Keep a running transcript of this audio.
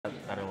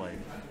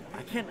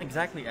can't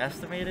exactly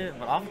estimate it,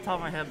 but off the top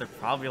of my head, they're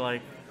probably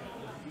like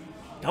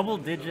double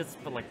digits,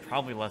 but like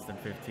probably less than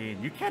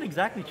 15. You can't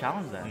exactly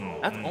challenge that.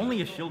 That's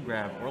only a shield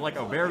grab or like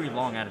a very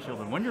long out of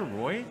shield. And when you're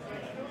Roy,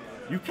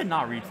 you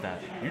cannot reach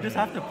that. You just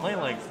have to play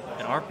like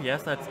an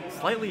RPS that's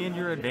slightly in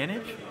your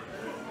advantage,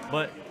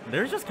 but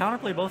there's just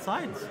counterplay both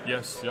sides.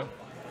 Yes, yeah.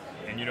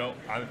 And you know,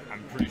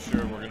 I'm pretty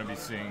sure we're going to be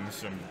seeing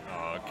some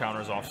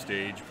counters off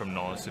stage from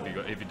Nullus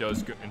if he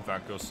does in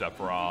fact go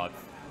Sephiroth,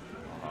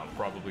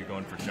 probably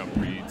going for jump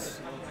reads.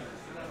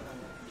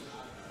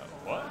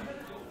 What?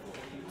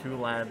 Two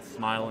lads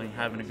smiling,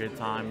 having a good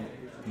time.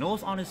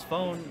 Nullus on his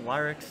phone,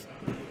 Liyrex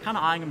kind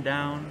of eyeing him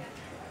down.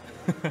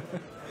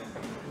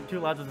 Two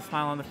lads with a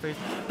smile on their face.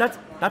 That's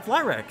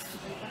Liyrex.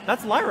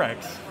 That's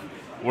Liyrex.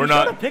 We're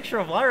not a picture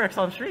of Liyrex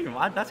on stream.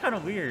 That's kind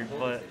of weird,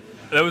 but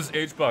that was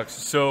HBox.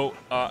 So,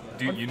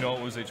 do you know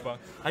it was HBox?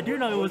 I do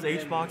know it was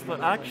HBox, but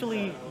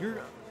actually,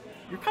 you're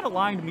kind of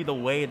lying to me the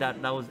way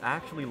that was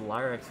actually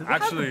Liyrex.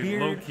 Actually,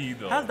 low key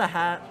though. Has the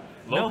hat,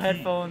 no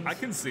headphones. I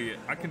can see it.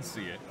 I can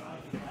see it.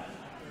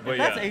 But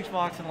that's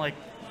HBox, and like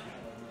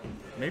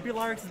maybe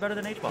Liyrex is better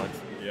than HBox.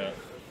 Yeah.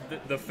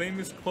 The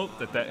famous quote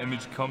that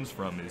image comes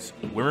from is,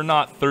 "We're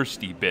not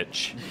thirsty,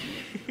 bitch."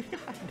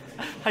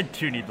 I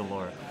do need the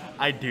lore.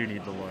 I do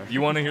need the lore. You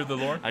want to hear the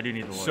lore? I do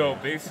need the lore. So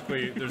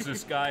basically, there's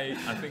this guy,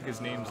 I think his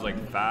name's like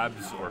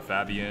Fabs or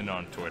Fabian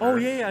on Twitter. Oh,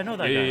 yeah, I know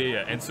that guy.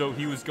 Yeah. And so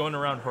he was going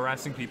around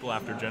harassing people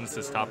after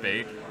Genesis Top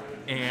 8,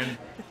 and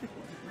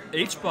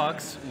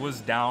HBox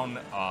was down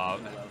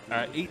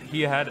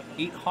he had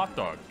 8 hot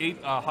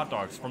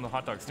dogs from the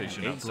hot dog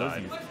station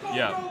outside. Glizzies.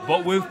 Yeah,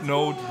 but with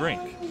no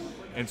drink.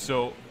 And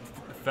so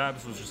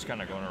Fabs was just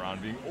kind of going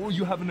around being, "Oh,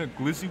 you having a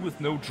glizzy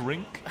with no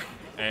drink?"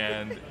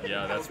 And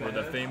yeah, that's where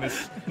the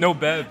famous no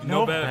bev.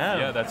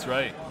 Yeah, that's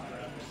right.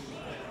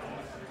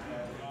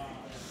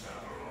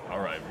 All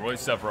right, Roy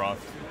Sephiroth.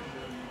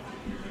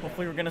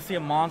 Hopefully we're gonna see a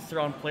monster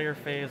on player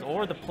phase,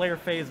 or the player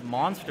phase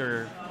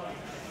monster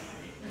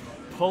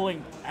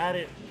pulling at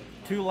it.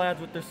 Two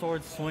lads with their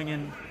swords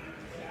swinging.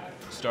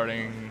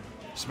 Starting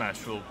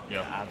Smashville.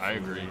 Yeah,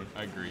 Absolutely.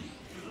 I agree.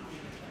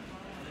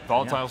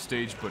 Volatile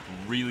stage, but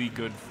really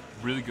good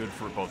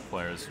for both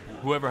players.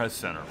 Whoever has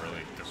center,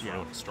 really, just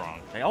really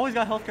strong. They always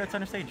got healthcare at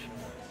center stage.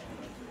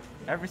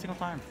 Every single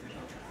time.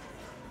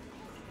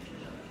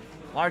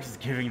 Liyrex is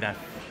giving that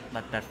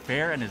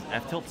fair and his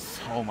F tilt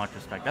so much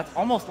respect. That's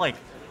almost like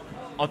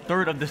a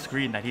third of the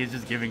screen that he is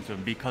just giving to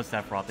him because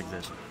Sephiroth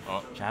exists.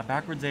 Jab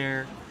backwards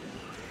air.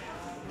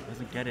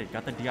 Doesn't get it.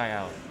 Got the DI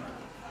out.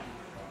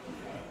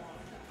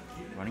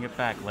 Running it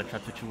back. Ledge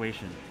trap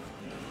situation.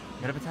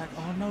 Get up attack.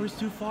 Oh no, he's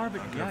too far,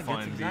 but yeah,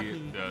 gets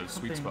exactly the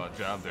sweet spot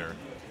jab there.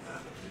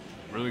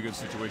 Really good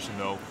situation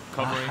though.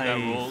 Covering that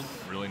roll,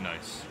 really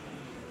nice.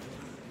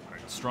 All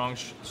right,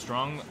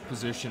 strong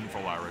position for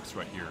Liyrex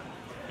right here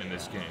in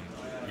this game.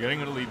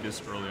 Getting a lead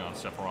this early on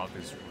Sephiroth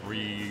is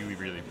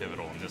really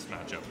pivotal in this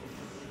matchup.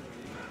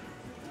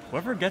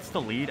 Whoever gets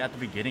the lead at the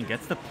beginning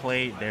gets to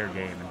play their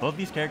game. And both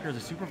these characters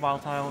are super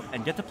volatile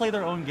and get to play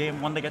their own game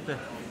when they get to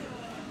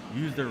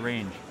use their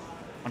range.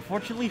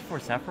 Unfortunately for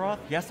Sephiroth,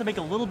 he has to make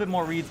a little bit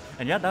more reads,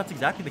 and yeah, that's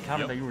exactly the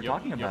counter that you were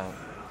talking about.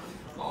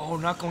 Oh,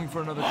 not going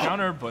for another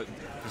counter, but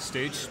the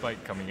stage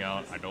spike coming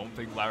out. I don't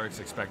think Liyrex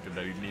expected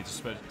that he'd need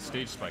a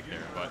stage spike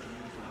there, but...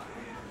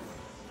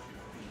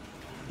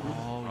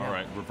 Oh, yeah. All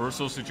right,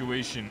 reversal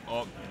situation.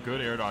 Oh, good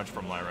air dodge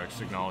from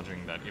Liyrex,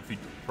 acknowledging that if he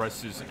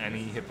presses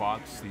any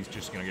hitbox, he's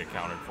just going to get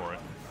countered for it.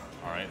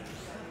 All right.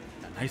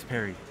 Nice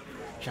parry.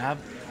 Jab,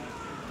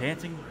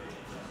 dancing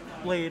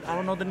blade, I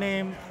don't know the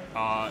name.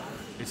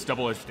 It's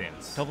double-edged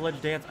dance.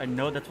 Double-edged dance. I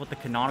know that's what the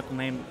canonical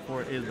name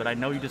for it is, but I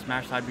know you just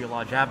smash side B a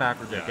lot. Jab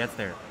backwards, it gets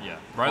there. Yeah.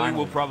 Riley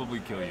will probably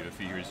kill you if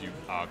he hears you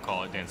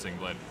call it dancing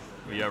blade.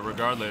 But yeah,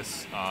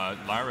 regardless,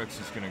 Liyrex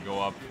is going to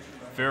go up,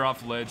 fair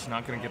off ledge,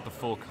 not going to get the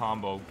full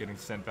combo, getting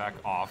sent back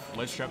off.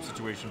 Ledge trap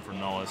situation for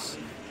Nullus.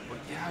 But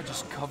yeah,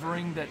 just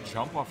covering that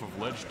jump off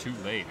of ledge too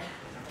late.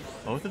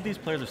 Both of these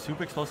players are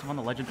super explosive on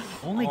the legend.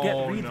 Only get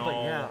reads, but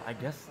yeah, I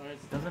guess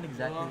it doesn't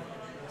exactly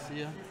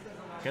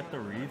get the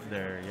reads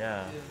there,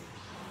 yeah.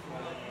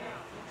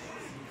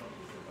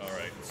 All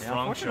right, yeah,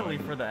 unfortunately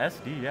for the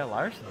SD, yeah,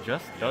 Liyrex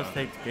just does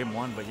take game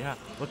 1, but yeah,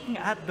 looking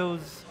at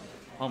those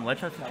ledge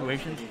trap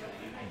situations,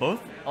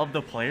 both of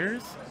the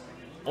players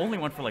only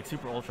went for like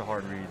super ultra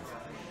hard reads.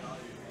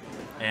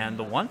 And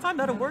the one time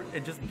that it worked,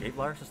 it just gave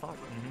Liyrex a stock.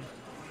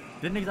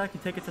 Didn't exactly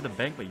take it to the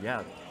bank, but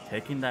yeah,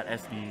 taking that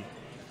SD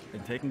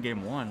and taking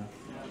game 1,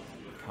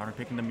 counter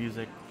picking the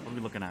music. What are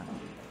we looking at?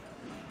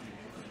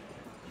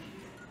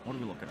 What are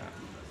we looking at?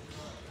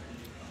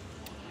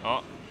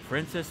 Oh.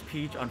 Princess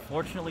Peach,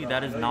 unfortunately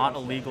that is not a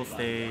legal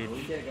stage.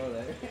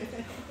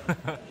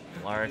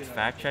 Liyrex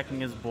fact-checking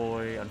his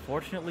boy.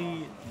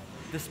 Unfortunately,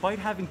 despite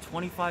having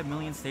 25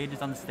 million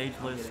stages on the stage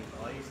list,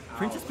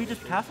 Princess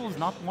Peach's castle is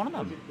not one of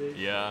them.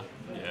 Yeah,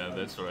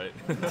 that's right.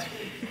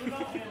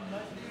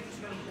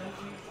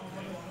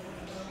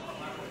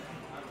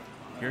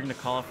 hearing the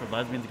call out for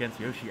lesbians against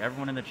Yoshi.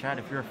 Everyone in the chat,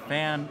 if you're a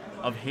fan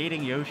of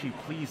hating Yoshi,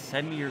 please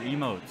send me your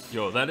emotes.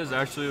 Yo, that is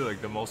actually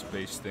like the most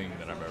base thing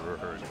that I've ever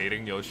heard.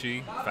 Hating Yoshi,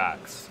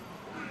 facts.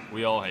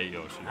 We all hate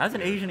Yoshi. As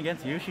an Asian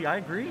against Yoshi, I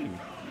agree.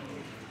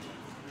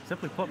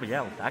 Simply put, but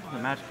yeah, back to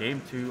the match,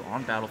 game 2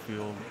 on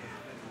Battlefield.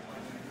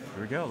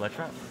 Here we go, let's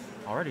try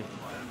already.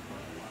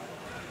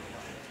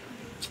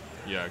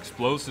 Yeah,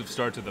 explosive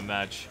start to the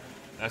match.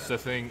 That's the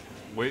thing.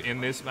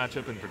 In this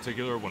matchup in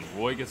particular, when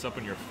Roy gets up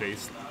in your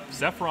face,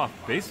 Sephiroth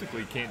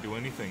basically can't do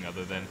anything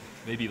other than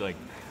maybe like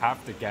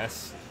have to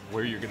guess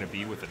where you're going to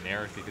be with the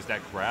Nair, because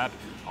that grab,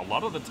 a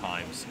lot of the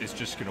times, is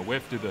just going to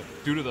whiff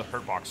due to the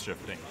hurtbox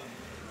shifting,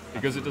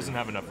 because it doesn't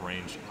have enough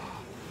range.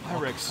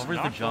 Liyrex Covers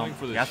not the jump. going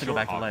for the He has to go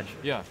back to hop. ledge.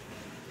 Yeah.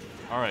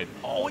 All right.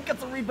 Oh, he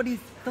gets a read, but he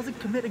doesn't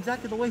commit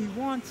exactly the way he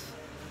wants.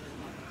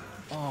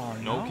 Oh,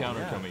 No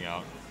counter coming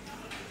out.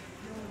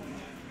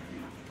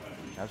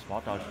 Jab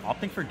spot dodge.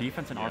 Opting for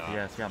defense and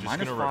RPS. Yeah, just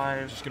minus gonna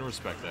 5. Just going to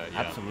respect that, yeah.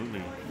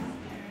 Absolutely.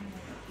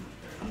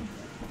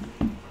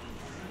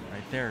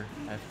 Right there.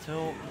 F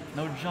tilt.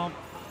 No jump.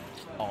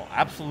 Oh,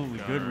 absolutely.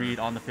 Good read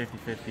on the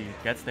 50-50.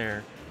 Gets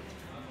there.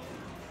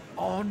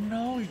 Oh,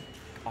 no. He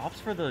opts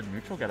for the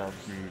neutral get up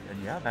read.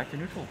 And yeah, back to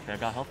neutral. They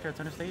got healthcare at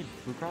center stage.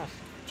 Blue cross.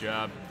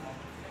 Jab.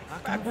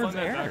 Backwards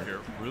air. Back here.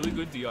 Really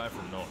good DI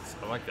from Nullus.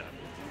 I like that.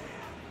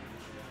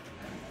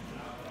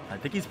 I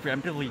think he's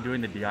preemptively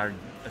doing the DR,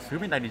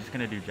 assuming that he's just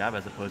going to do jab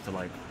as opposed to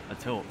like a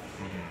tilt.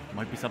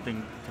 Might be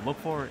something to look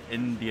for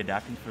in the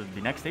adapting for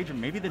the next stage or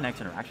maybe the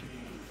next interaction.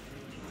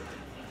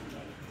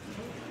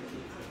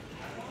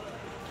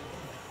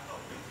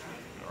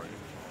 All right.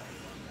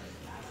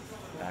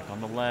 Back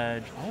on the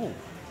ledge. Oh.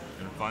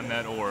 Gonna find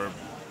that orb.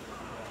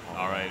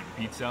 All right,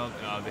 beats out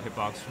the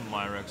hitbox from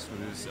Liyrex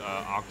with his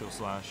Octo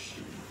Slash.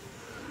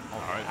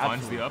 All right,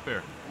 finds the up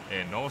air.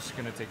 And Nullus is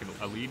gonna take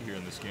a lead here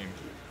in this game.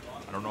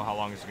 I don't know how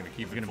long he's gonna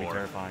keep it for. It's gonna be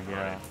terrifying,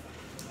 yeah. Right.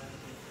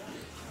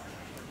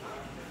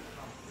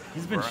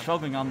 He's been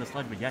struggling on this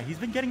ledge, but yeah, he's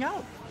been getting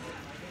out.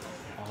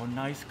 Oh,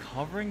 nice.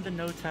 Covering the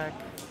no-tech.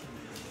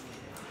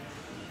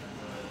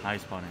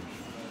 Nice punish.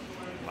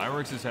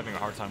 Liyrex is having a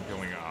hard time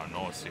killing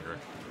Nullus here.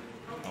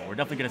 Oh, we're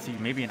definitely going to see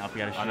maybe an up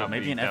out of shield,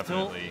 maybe an F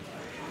tilt.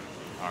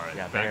 All right,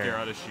 Yeah, back air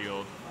out of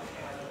shield.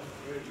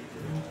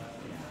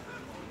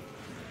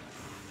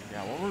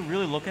 Yeah, what we're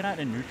really looking at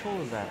in neutral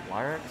is that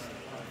Liyrex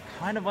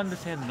kind of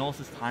understands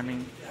Nullus's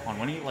timing on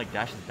when he like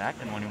dashes back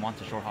and when he wants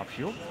to short hop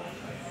shield.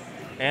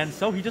 And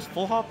so he just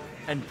full hop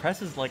and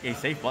presses like a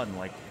safe button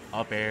like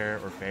up air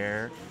or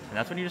fair. And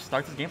that's when he just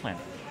starts his game plan.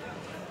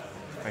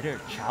 Right here,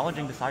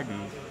 challenging the side B.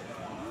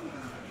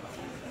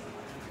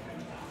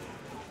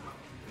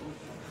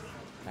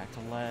 Back to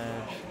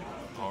ledge.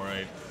 All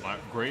right,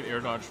 great air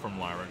dodge from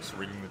Liyrex,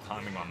 reading the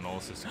timing on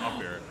Nullus' up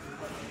air.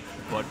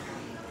 But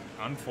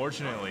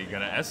unfortunately,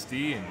 gonna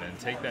SD and then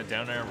take that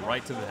down air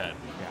right to the head.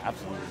 Yeah,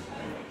 absolutely.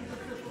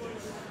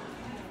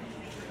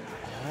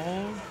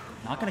 Oh,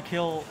 not gonna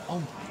kill.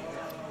 Oh,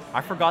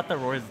 I forgot that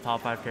Roy is the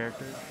top 5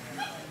 character.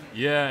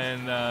 Yeah,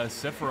 and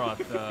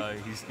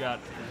Sephiroth, he's got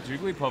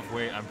Jigglypuff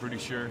weight, I'm pretty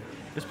sure.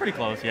 It's pretty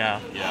close, yeah.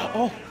 Yeah.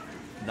 Oh,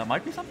 that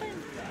might be something.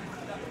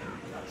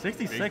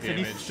 66, and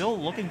he's damage. still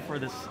looking for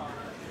this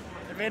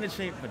advantage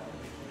shape, but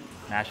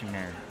mashing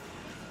there.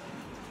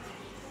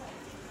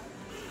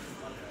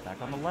 Back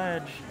on the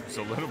ledge. Just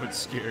a little bit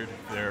scared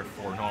there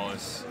for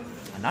Nullus.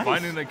 Nice.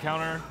 Finding the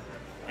counter.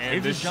 And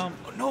Saves this his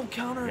jump. No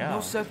counter, Yeah.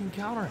 no second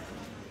counter.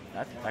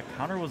 That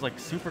counter was like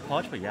super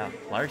clutch, but yeah,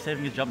 Liyrex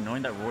saving his jump,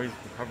 knowing that Roy's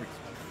recovery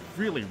is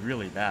really,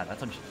 really bad.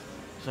 That's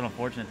just an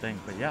unfortunate thing.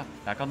 But yeah,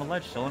 back on the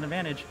ledge, still an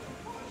advantage.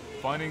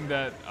 Finding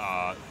that,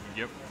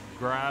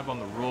 grab on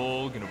the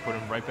roll, gonna put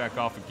him right back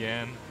off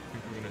again. I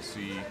think we're gonna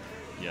see,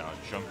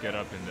 jump get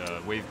up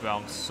and wave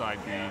bounce side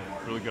B.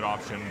 Really good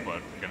option,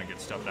 but gonna get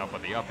stuffed out by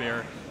the up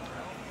air.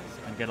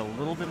 And get a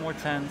little bit more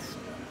tense.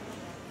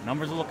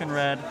 Numbers are looking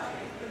red.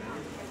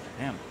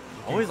 Damn,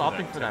 always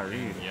opting for that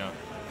read. Yeah.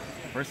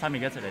 First time he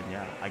gets it in,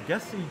 yeah. I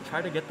guess he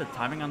tried to get the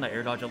timing on the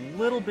air dodge a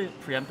little bit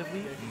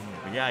preemptively.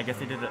 But yeah, I guess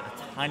he did it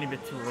a tiny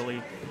bit too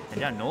early. And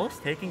yeah, Nullus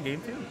taking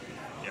game 2.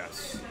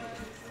 Yes.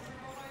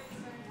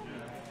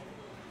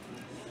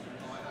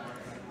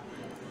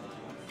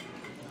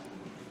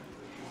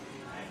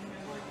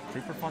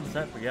 Super fun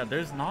set, but yeah,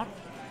 there's not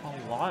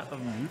a lot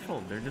of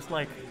neutral. They're just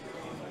like,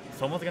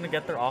 someone's gonna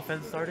get their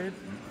offense started,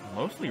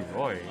 mostly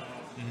Roy.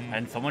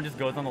 And someone just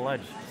goes on the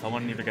ledge.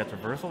 Someone either gets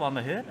reversal on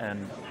the hit,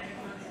 and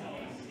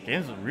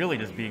game's really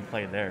just being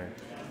played there.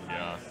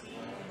 Yeah,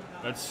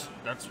 that's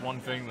one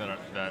thing that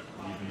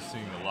we've been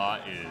seeing a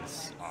lot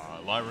is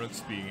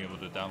Liyrex being able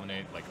to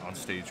dominate like on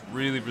stage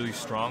really, really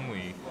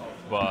strongly,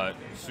 but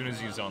as soon as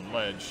he's on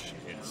ledge,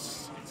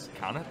 it's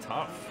kind of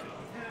tough.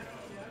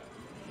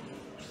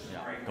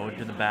 Yeah, going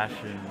to the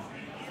Bastion.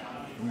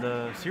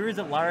 The series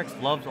that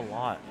Liyrex loves a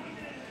lot.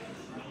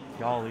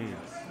 Golly.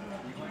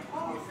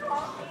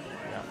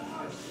 Yeah.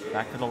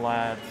 Back to the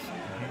lads.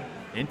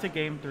 Into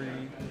game 3.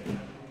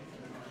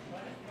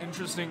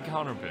 Interesting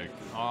counter pick.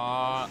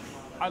 I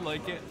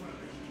like it.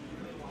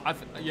 I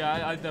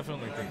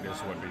definitely think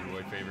this would be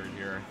Roy favorite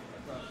here.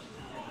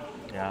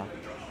 Yeah.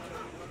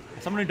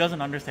 As someone who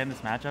doesn't understand this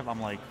matchup,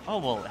 I'm like, oh,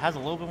 well, it has a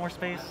little bit more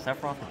space.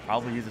 Sephiroth could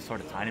probably use this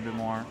sword a tiny bit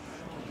more.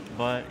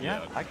 But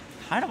yeah, I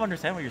kind of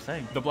understand what you're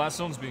saying. The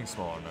Blastzone's being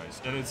smaller,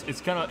 nice, and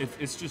it's kind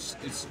of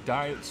it's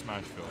diet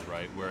smash build,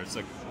 right? Where it's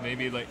like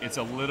maybe like it's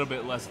a little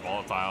bit less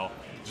volatile,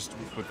 just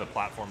with the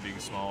platform being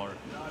smaller.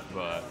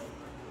 But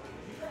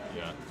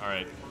yeah, all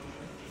right.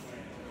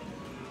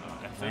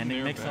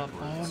 Landing mix up.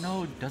 Oh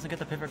no, doesn't get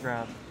the pivot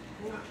grab.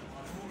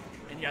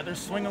 And yeah, they're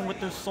swinging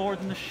with their sword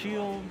and the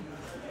shield.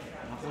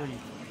 Not really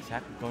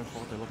exactly going for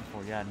what they're looking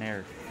for. Yeah,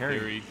 Nair.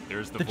 Parry.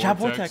 There's the jab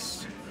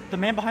vortex. The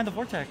man behind the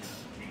vortex.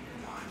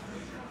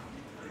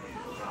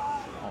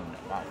 Oh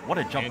no, wow. What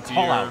a jump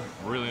call out.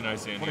 Really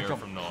nice anti-air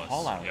from Nullus.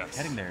 Call out. Yes.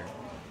 Heading there.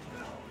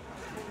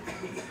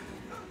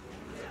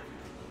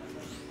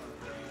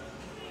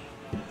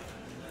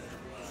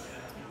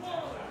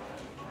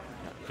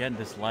 Again,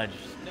 this ledge.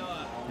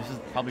 This is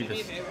probably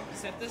the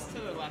set this to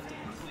the left,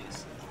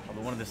 please.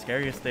 Probably one of the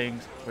scariest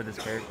things for this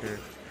character.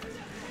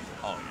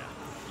 Oh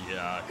yeah.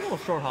 Yeah. A little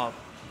short hop.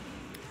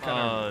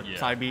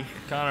 Side B.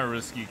 Kind of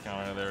risky,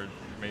 kind of there.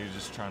 Maybe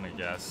just trying to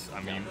guess.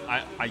 I mean,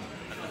 I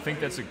think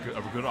that's a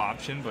good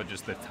option, but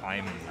just the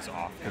timing was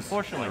off.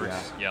 Unfortunately,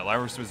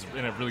 Liyrex was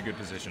in a really good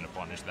position to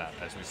punish that,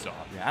 as we saw.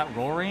 Yeah, at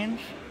roll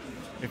range,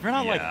 if you're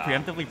not like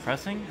preemptively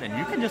pressing, then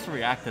you can just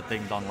react to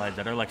things on ledge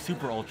that are like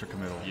super ultra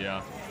committal.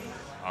 Yeah.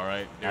 All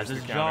right. There's the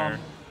counter.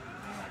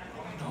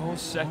 No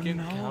second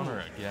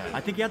counter again.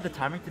 I think he had the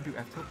timing to do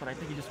F tilt, but I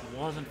think he just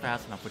wasn't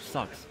fast enough, which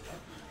sucks.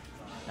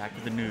 Back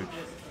to the nooch.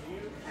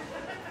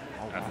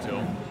 F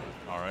tilt.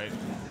 All right.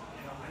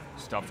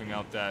 Stuffing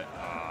out that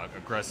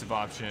aggressive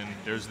option.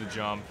 There's the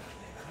jump.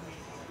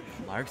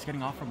 Liyrex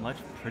getting off from ledge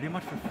pretty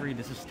much for free.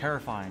 This is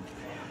terrifying.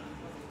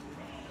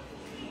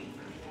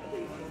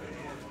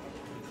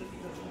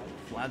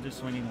 Vlad is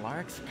swinging.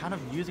 Liyrex kind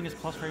of using his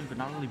plus frames, but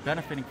not really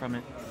benefiting from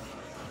it.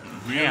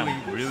 Really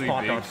big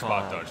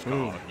spot dodge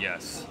call.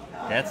 Yes.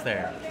 Gets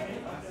there.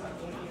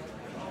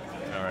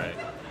 All right.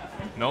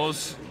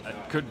 Nullus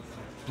could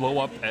blow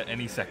up at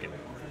any second.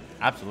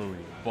 Absolutely.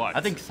 But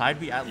I think side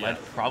B at ledge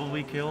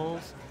probably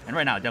kills. And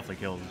right now it definitely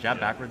kills. Jab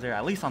backwards there,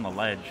 at least on the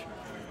ledge.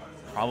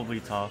 Probably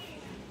tough.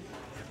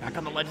 Back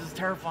on the ledge is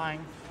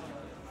terrifying.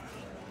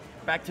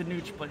 Back to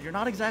nooch, but you're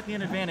not exactly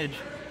an advantage.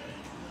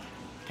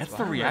 Gets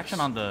the reaction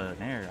on the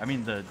Nair. I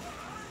mean the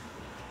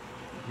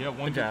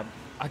jab.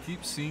 I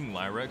keep seeing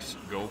Liyrex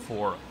go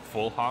for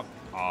full hop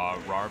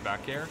RAR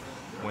back air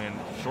when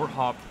short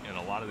hop in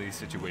a lot of these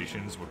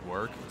situations would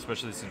work,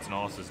 especially since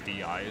Nullus's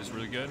DI is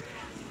really good.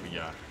 But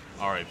yeah.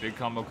 All right, big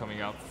combo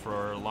coming out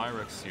for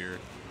Liyrex here.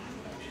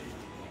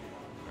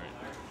 All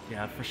right.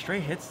 Yeah, for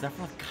straight hits,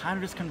 Sephiroth kind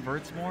of just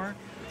converts more.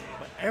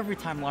 But every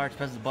time Liyrex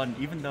presses the button,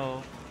 even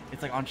though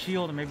it's like on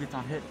shield and maybe it's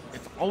on hit,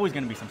 it's always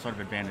going to be some sort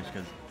of advantage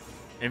because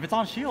if it's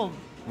on shield,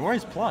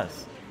 Rory's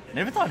plus. And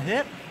if it's on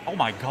hit, oh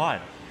my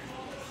god.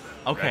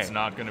 Okay. That's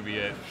not going to be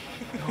it.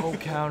 No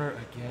counter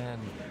again.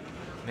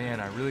 Man,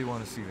 I really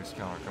want to see this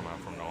counter come out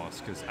from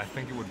Nullus because I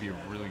think it would be a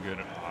really good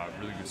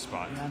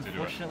spot to do it.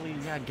 Unfortunately,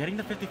 getting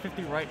the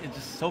 50-50 right is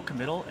just so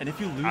committal, and if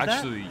you lose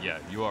Actually,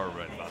 you are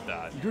right about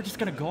that. You're just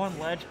gonna go on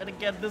ledge, and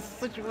again, this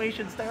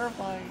situation's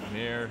terrifying.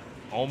 Nair,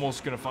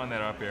 almost gonna find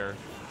that up air.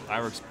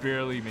 Liyrex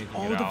barely making it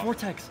out. Oh, the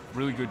vortex.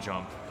 Really good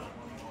jump.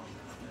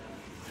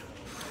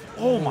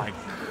 Oh my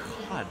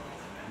god.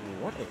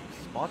 What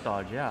a spot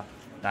dodge, yeah.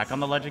 Back on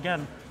the ledge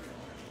again.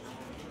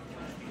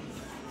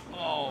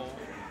 Oh.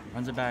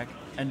 Runs it back.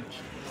 And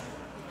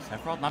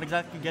Sephiroth, not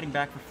exactly getting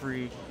back for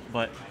free,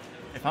 but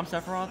if I'm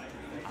Sephiroth,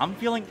 I'm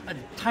feeling a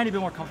tiny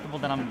bit more comfortable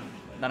than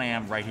I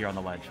am right here on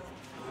the ledge.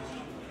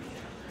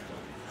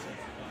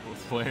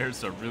 Both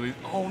players are really...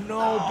 Oh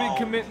no, big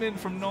commitment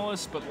from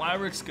Nullus, but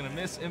Liyrex gonna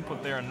miss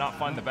input there and not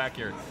find the back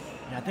air.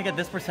 Yeah, I think at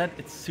this percent,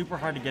 it's super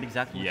hard to get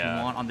exactly what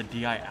you want on the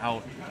DI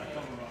out.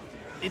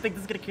 You think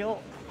this is gonna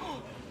kill?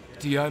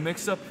 DI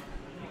mix up?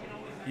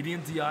 He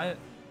didn't DI it?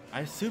 I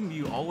assume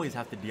you always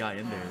have to DI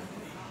in there.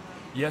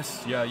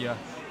 Yes, yeah.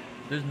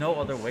 There's no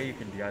other way you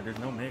can DI. There's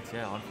no mix,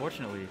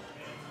 unfortunately.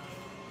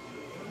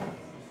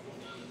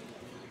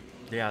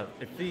 Yeah,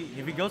 if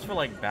he goes for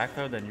like back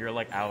throw, then you're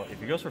like out.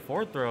 If he goes for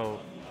forward throw,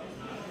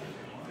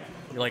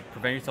 you're like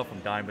preventing yourself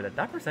from dying. But at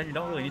that percent, you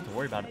don't really need to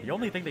worry about it. The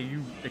only thing that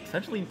you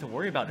essentially need to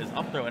worry about is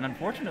up throw, and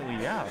unfortunately,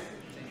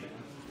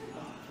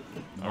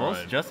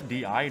 Nullus just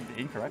DI'd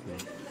incorrectly.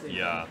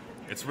 Yeah,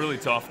 it's really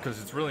tough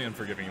because it's really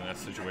unforgiving in that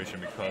situation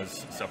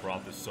because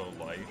Sephiroth is so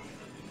light.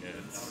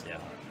 It's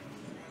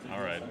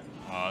All right.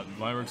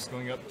 Liyrex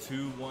going up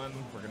 2-1.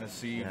 We're going to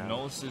see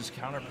Nullus's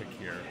counter pick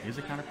here. Use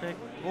a counter pick.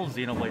 A little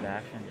Xenoblade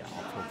action. Yeah,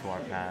 I'll tilt to our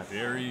path.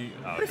 Very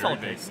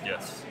solid nice.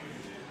 Yes.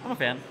 I'm a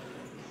fan.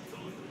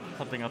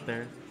 Something up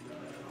there.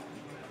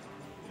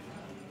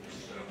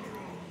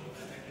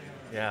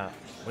 Yeah.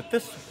 With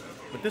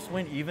this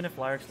win, even if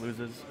Liyrex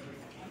loses,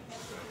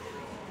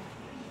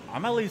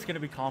 I'm at least going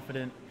to be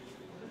confident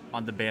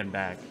on the band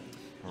back.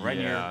 Right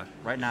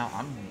now,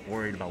 I'm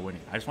worried about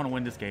winning. I just want to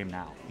win this game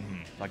now.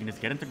 So I can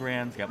just get into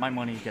grands, get my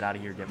money, get out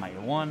of here, get my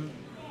A1.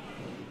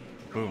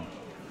 Boom.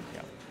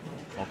 Yeah.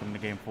 Welcome to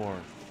game 4.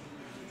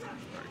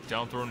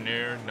 down throw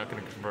nair, not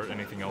going to convert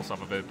anything else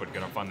off of it, but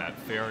going to find that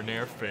fair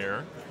nair,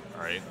 fair.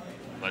 All right,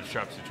 ledge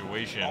trap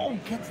situation. Oh,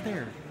 gets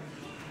there.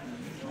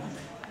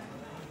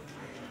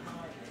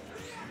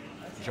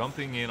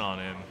 Jumping in on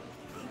him.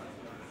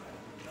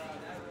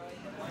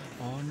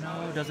 Oh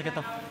no, doesn't get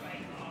the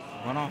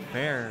run off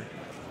fair.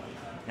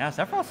 Yeah,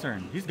 Sephiroth's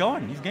turn. He's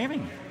going. He's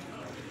gaming.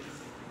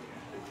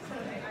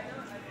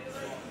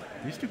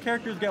 These two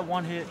characters get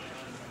one hit.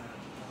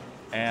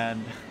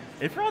 And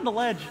if you're on the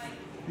ledge,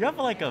 you have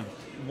like a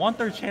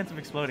 1/3 chance of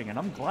exploding. And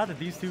I'm glad that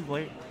these two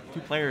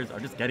players are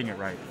just getting it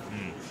right.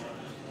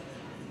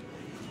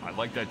 I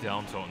like that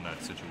down tilt in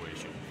that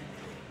situation.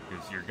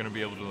 Because you're going to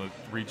be able to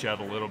reach out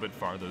a little bit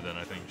farther than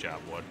I think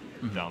Jab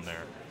would down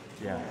there.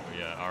 Yeah.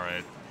 Yeah, all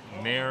right.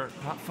 Nair,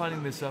 not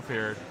finding this up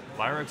air.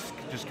 Liyrex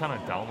just kind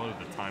of downloaded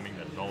the timing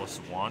that Nullus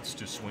wants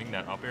to swing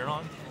that up air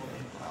on.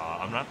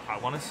 I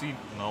want to see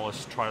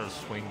Nullus try to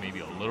swing maybe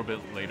a little bit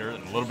later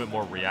and a little bit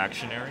more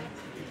reactionary.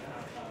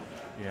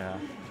 Yeah.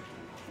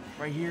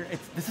 Right here,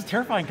 this is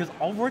terrifying because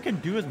all we can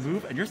do is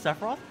move, and you're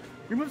Sephiroth.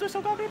 Your moves are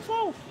so goddamn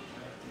slow.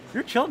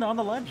 You're chilling on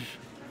the ledge.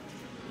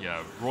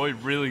 Yeah, Roy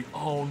really.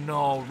 Oh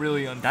no,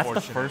 really unfortunate.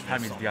 That's the first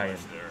time he's miss on DI'd.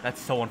 ledge there.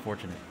 That's so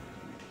unfortunate.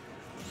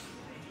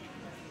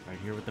 Right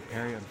here with the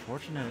parry,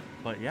 unfortunate,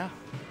 but yeah.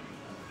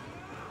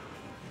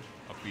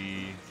 Up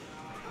B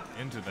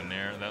into the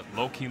nair. That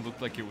low key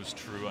looked like it was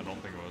true. I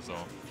don't think it was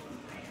though.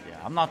 Yeah,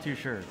 I'm not too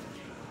sure.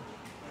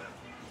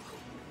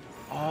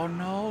 Oh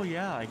no,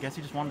 yeah, I guess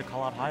he just wanted to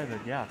call out high,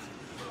 but yeah.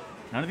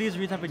 None of these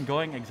reads have been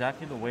going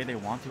exactly the way they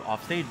want to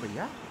off stage, but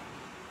yeah.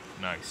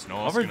 Nice. No,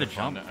 Covered the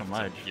jump from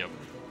ledge. Yep.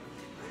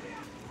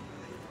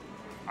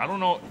 I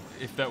don't know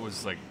if that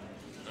was like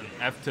an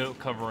F tilt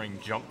covering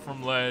jump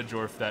from ledge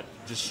or if that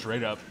just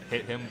straight up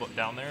hit him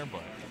down there,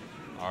 but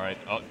all right.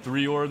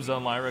 3 orbs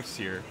on Liyrex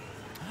here.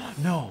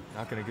 No.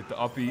 Not going to get the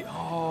uppy.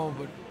 Oh,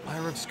 but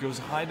Liyrex goes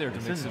high there to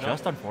mix it up. This is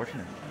just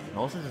unfortunate.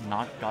 Nullus has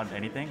not gotten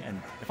anything,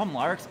 and if I'm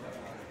Liyrex,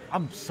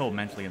 I'm so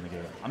mentally in the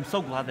game. I'm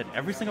so glad that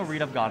every single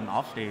read I've gotten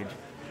off stage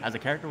as a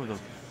character with a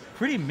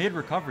pretty mid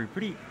recovery,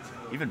 pretty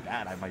even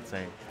bad, I might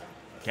say.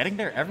 Getting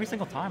there every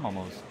single time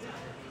almost.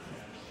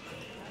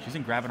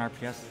 Choosing grab and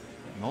RPS.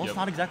 Nullus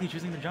not exactly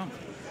choosing the jump.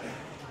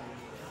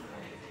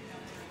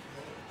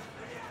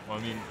 Well,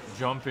 I mean,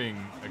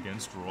 jumping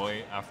against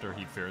Roy after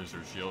he fairs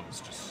her shield is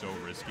just so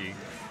risky.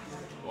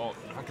 Well,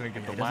 not going to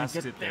get the last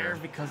hit there.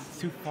 Because it's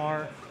too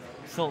far.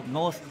 Still,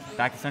 Nullus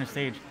back to center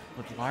stage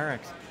with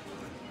Liyrex.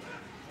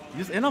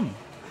 He's in him.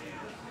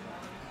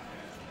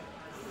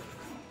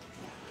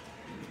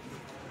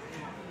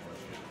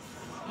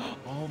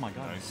 Oh my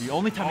god. Nice. The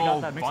only time he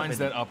got that mix finds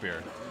that up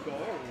air.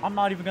 I'm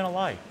not even gonna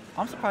lie.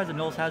 I'm surprised that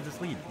Nullus has this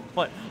lead.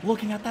 But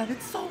looking at that,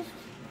 it's so...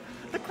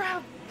 The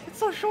grab, it's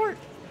so short.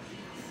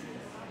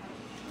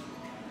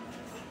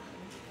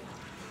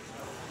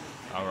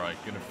 All right,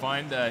 gonna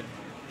find that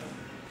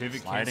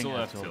pivot Sliding cancel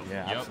F F tilt.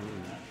 Yeah, Yep.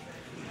 absolutely.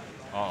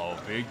 Uh-oh,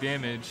 big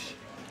damage.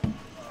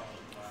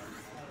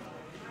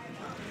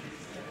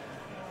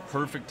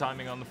 Perfect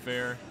timing on the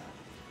fair.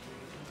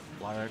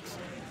 Liyrex.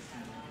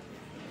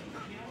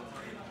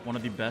 One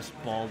of the best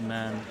bald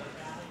men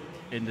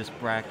in this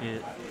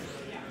bracket.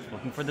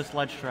 Looking for this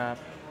ledge trap.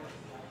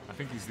 I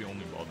think he's the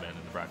only bald man in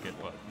the bracket,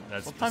 but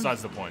that's Sometimes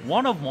besides the point.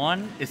 1 of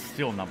 1 is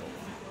still number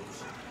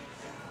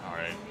 1. All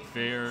right,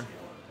 fair.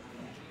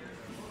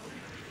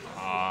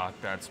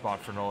 Bad spot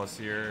for Nullus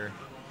here.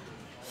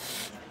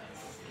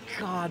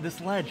 God,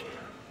 this ledge.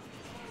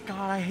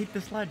 God, I hate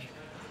this ledge.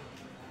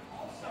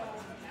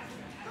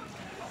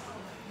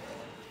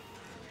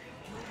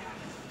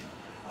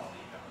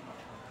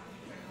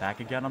 Back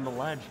again on the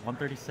ledge,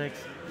 136.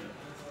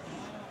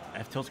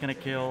 F-tilt's gonna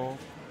kill.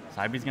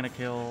 Side B's gonna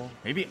kill.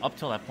 Maybe up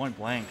till that point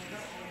blank.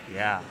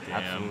 Yeah,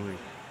 Damn. absolutely.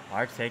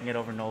 Lark's taking it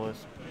over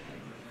Nullus.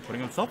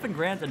 Putting himself in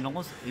Grands and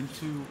Nullus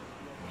into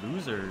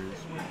losers.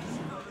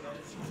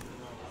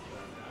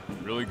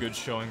 Really good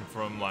showing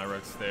from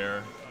Liyrex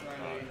there.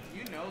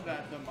 You know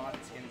that the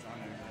modded skin is on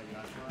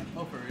there.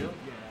 Oh, for real?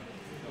 Yeah.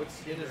 What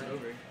skin is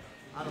over?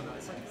 I don't know.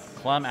 It's like...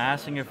 Clem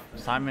asking if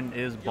Simon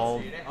is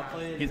bald.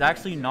 He's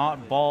actually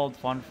not bald,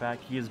 fun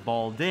fact. He is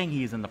balding.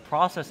 He's in the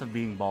process of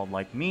being bald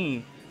like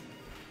me.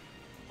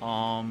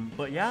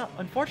 But yeah,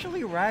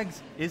 unfortunately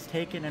Rags is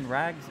taken and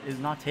Rags is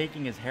not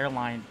taking his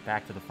hairline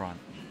back to the front.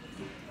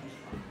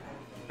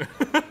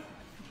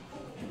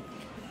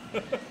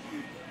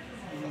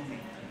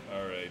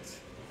 All right.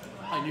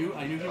 I knew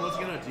he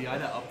wasn't gonna DI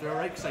that up throw,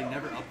 right? Because I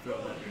never up throw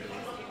that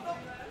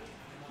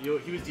really.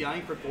 He was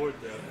DIing for forward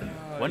throw.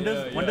 When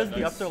does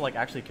the up throw like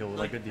actually kill with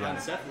like good DI? On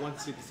set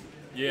 160.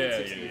 Yeah,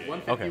 160. yeah.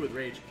 150 Okay. with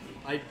rage.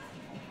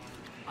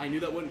 I knew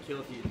that wouldn't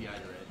kill if he DI'd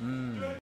right.